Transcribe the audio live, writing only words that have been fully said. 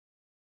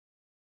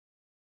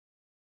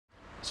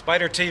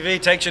Spider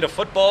TV takes you to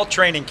football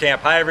training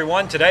camp. Hi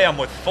everyone, today I'm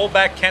with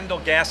fullback Kendall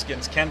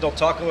Gaskins. Kendall,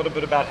 talk a little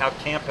bit about how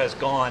camp has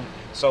gone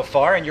so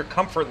far and your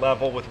comfort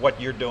level with what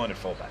you're doing at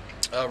fullback.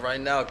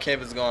 Right now,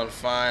 camp is going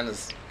fine.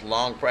 It's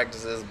long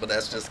practices, but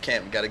that's just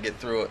camp. You got to get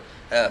through it.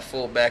 At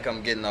fullback,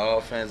 I'm getting the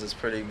offense. It's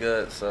pretty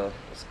good, so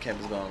this camp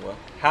is going well.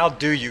 How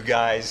do you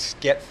guys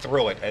get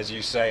through it, as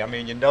you say? I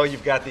mean, you know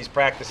you've got these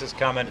practices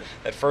coming.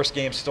 That first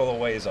game's still a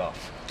ways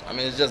off. I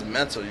mean, it's just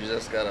mental. You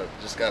just gotta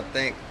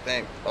think.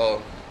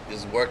 Oh,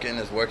 it's working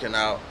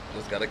out.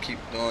 Just gotta keep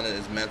doing it.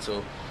 It's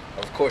mental.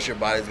 Of course, your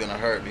body's gonna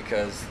hurt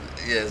because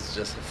it's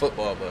just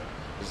football, but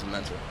it's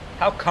mental.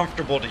 How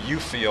comfortable do you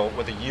feel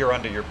with a year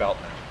under your belt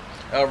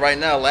now? Right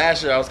now,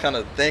 last year I was kind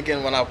of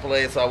thinking when I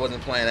played, so I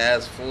wasn't playing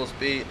as full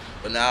speed.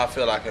 But now I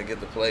feel like I get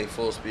to play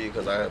full speed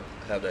because I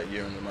have that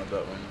year under my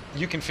belt right now.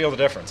 You can feel the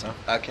difference, huh?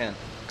 I can.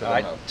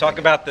 Talk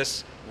about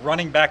this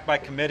running back by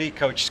committee.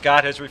 Coach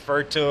Scott has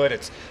referred to it.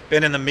 It's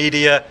been in the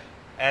media.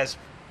 As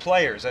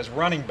players, as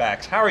running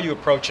backs, how are you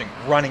approaching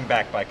running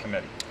back by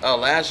committee?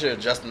 Last year,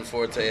 Justin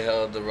Forte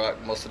held the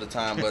rock most of the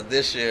time, but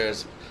this year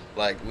it's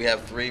like we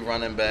have 3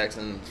 running backs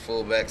and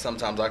fullbacks.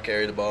 Sometimes I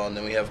carry the ball, and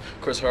then we have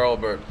Chris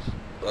Hurlbert.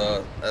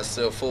 That's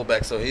still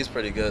fullback, so he's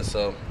pretty good.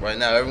 So right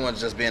now, everyone's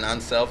just being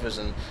unselfish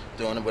and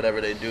doing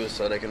whatever they do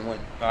so they can win.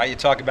 All right, you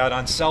talk about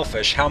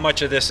unselfish. How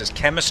much of this is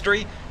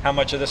chemistry? How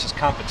much of this is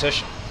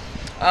competition?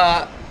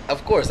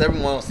 Of course,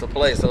 everyone wants to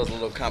play, so it's a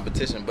little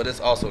competition, but it's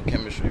also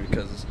chemistry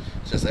because it's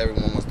just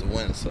everyone wants to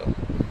win. So,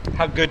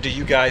 how good do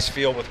you guys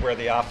feel with where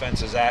the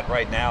offense is at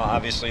right now?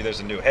 Obviously, there's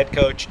a new head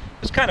coach.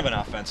 There's kind of an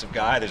offensive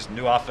guy. There's a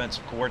new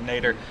offensive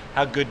coordinator.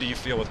 How good do you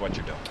feel with what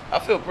you're doing? I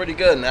feel pretty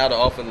good now.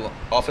 The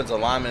offensive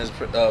lineman is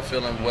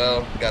feeling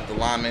well. Got the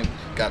lineman.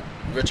 Got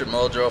Richard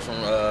Muldrow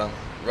from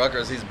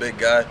Rutgers. He's a big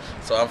guy,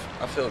 so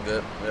I feel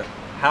good. Yeah.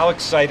 How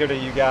excited are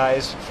you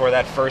guys for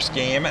that first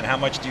game, and how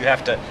much do you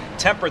have to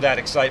temper that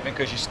excitement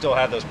because you still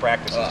have those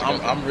practices?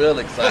 I'm real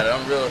excited.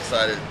 I'm real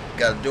excited.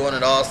 Got doing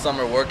it all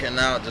summer, working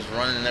out, just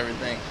running and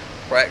everything,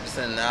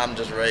 practicing. Now I'm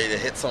just ready to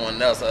hit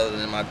someone else other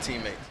than my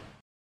teammates.